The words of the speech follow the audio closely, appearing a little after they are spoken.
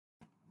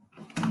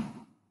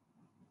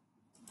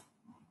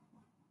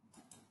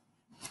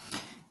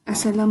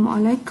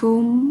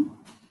Assalamualaikum.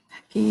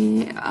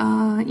 Okay,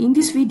 in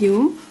this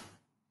video,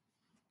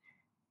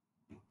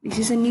 this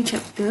is a new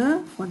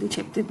chapter for the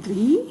chapter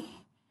 3,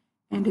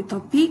 and the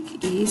topic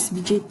is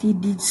BJT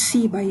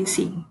DC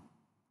biasing.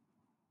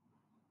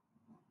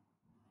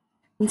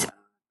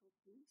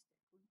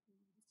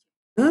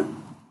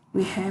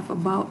 We have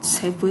about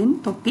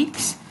 7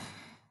 topics.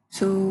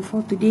 So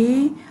for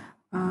today,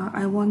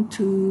 I want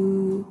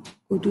to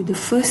go to the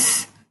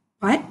first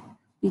part,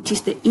 which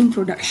is the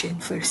introduction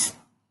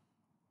first.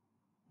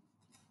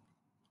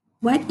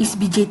 What is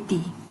BJT?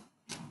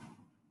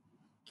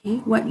 Okay,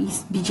 what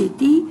is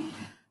BJT?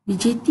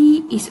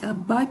 BJT is a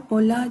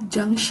bipolar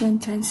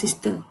junction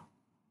transistor.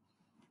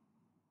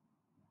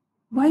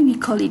 Why we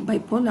call it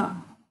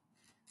bipolar?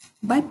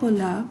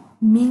 Bipolar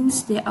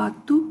means there are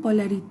two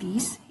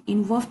polarities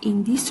involved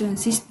in this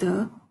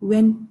transistor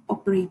when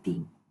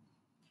operating.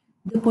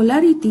 The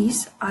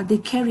polarities are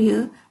the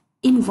carrier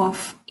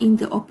involved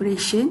in the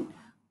operation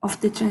of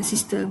the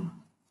transistor.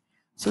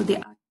 So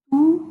there are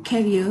two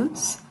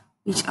carriers,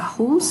 which are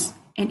holes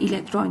and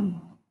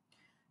electron.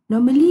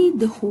 Normally,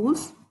 the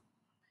holes,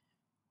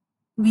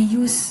 we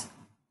use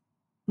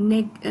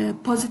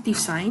positive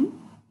sign,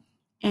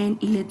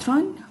 and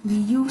electron, we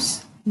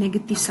use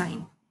negative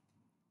sign.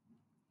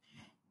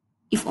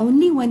 If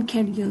only one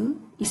carrier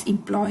is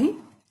employed,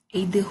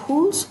 either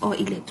holes or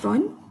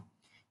electron,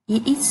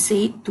 it is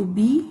said to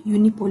be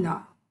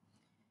unipolar.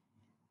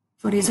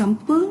 For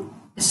example,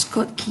 a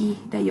Schottky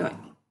diode.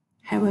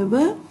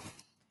 However,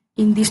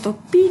 in this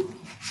topic,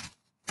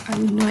 I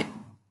will not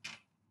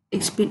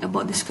explain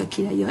about the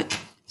Schottky diode,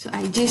 so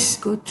I just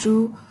go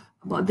through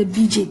about the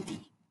BJT.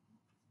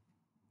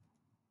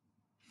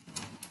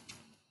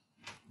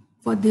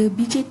 For the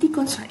BJT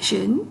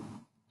construction,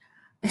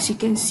 as you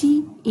can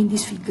see in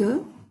this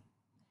figure,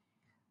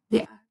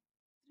 there are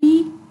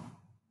 3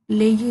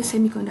 layer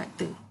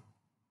semiconductor.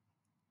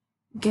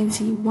 You can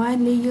see 1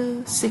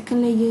 layer, 2nd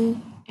layer,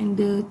 and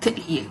the 3rd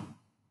layer.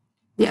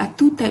 There are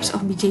 2 types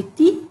of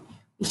BJT,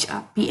 which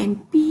are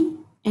PNP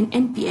and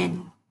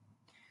NPN.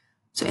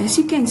 So as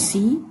you can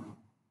see,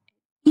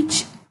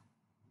 each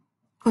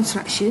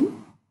construction,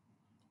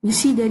 we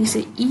see there is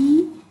a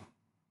E,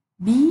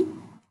 B,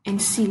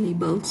 and C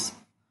labels.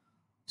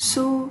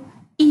 So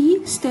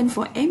E stand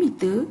for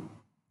emitter,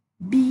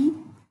 B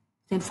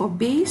stand for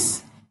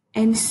base,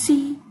 and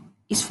C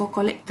is for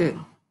collector.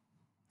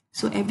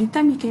 So every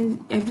time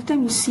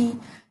you see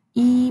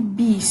E,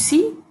 B,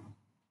 C,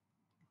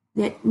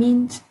 that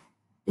means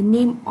the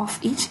name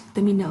of each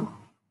terminal.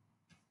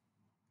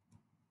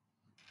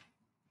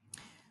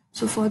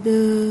 So for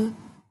the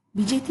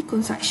BJT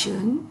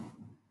construction,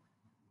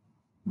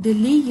 the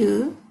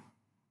layer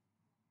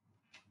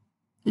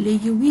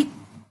width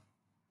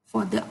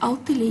for the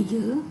outer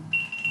layer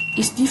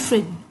is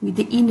different with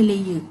the inner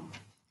layer.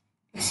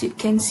 As you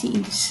can see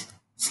in this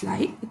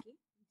slide,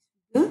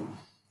 okay,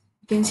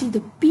 you can see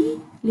the P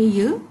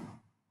layer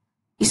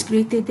is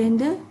greater than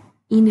the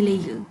inner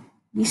layer.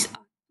 These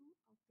are two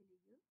outer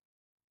layers,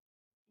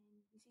 and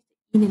this is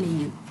the inner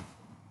layer.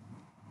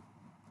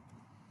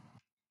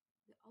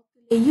 The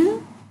outer layer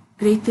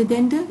greater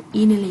than the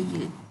inner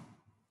layer.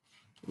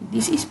 Okay,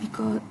 this is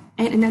because,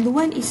 and another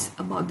one is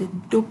about the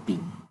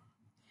doping.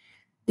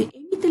 The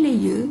emitter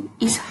layer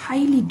is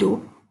highly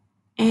doped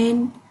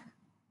and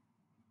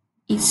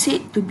is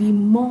said to be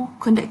more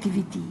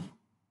conductivity.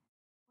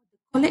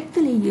 The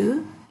collector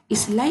layer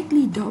is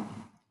lightly doped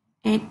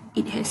and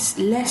it has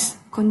less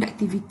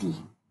conductivity.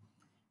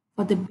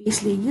 For the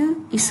base layer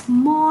is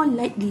more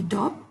lightly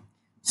doped,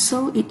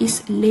 so it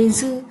is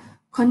lesser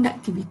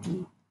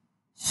conductivity.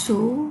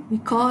 So we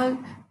call,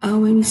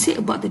 when we say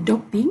about the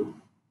doping,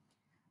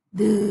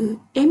 the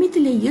emitter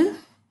layer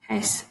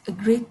has a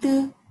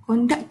greater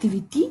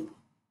conductivity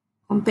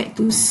compared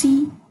to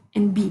C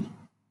and B.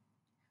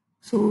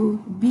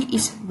 So B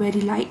is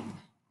very light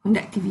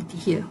conductivity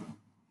here.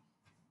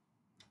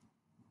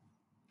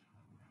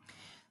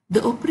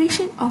 The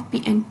operation of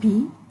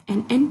PNP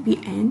and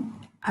NPN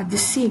are the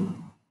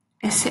same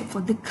except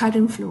for the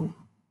current flow.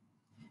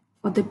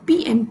 For the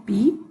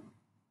PNP,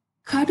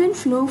 current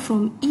flow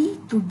from E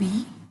to B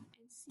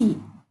and C.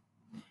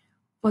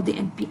 For the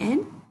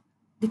NPN,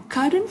 the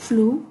current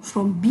flow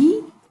from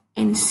B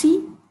and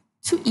C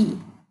to E.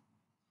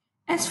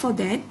 As for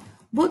that,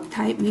 both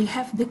types will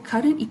have the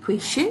current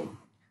equation,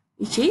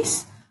 which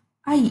is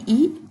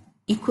IE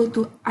equal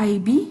to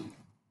IB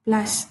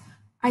plus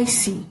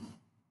IC.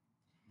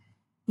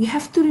 You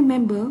have to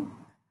remember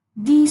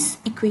this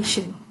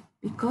equation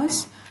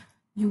because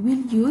you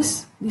will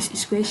use this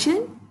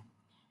equation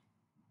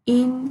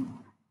in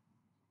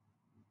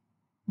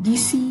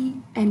DC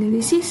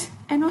analysis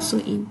and also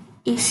in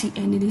AC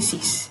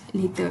analysis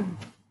later.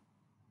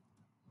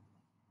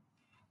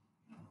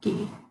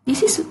 Okay,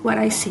 this is what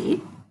I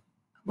said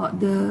about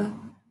the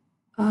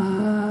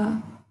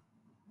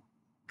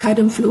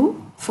current flow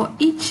for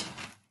each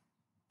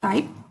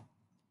type.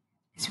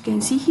 As you can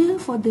see here,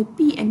 for the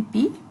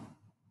PNP,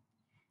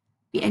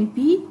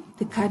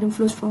 the current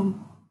flows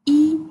from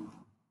E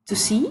to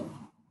C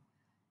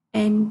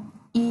and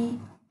E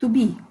to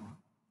B.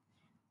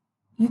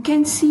 you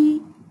can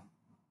see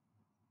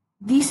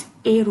this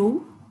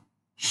arrow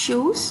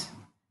shows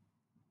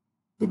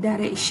the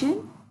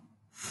direction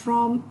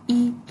from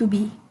E to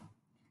B.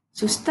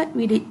 So start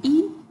with the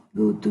E,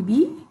 go to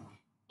B,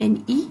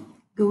 and E,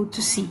 go to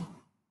C.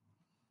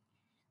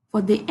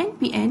 For the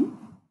NPN,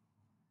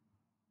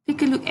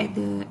 take a look at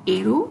the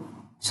arrow.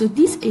 So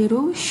this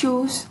arrow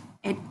shows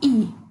at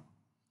E.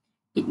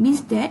 It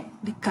means that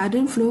the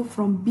current flow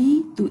from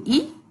B to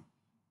E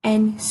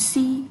and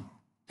C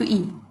to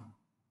E.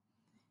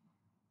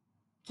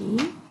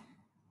 Okay.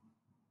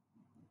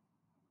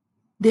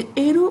 The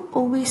arrow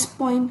always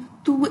point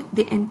toward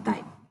the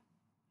N-type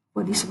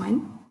for this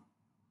one.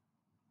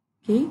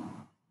 Okay.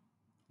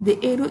 The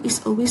arrow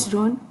is always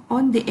drawn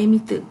on the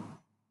emitter.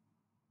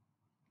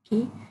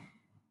 Okay.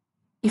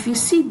 If you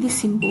see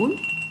this symbol,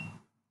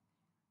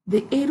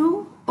 the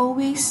arrow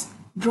always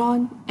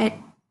drawn at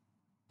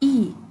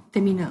E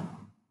terminal.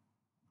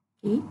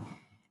 Okay.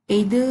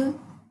 Either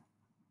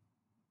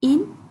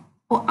in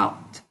or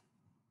out.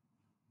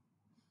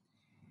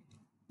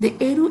 The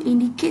arrow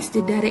indicates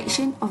the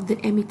direction of the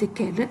emitter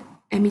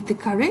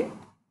current,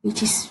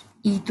 which is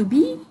E to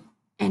B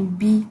and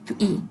B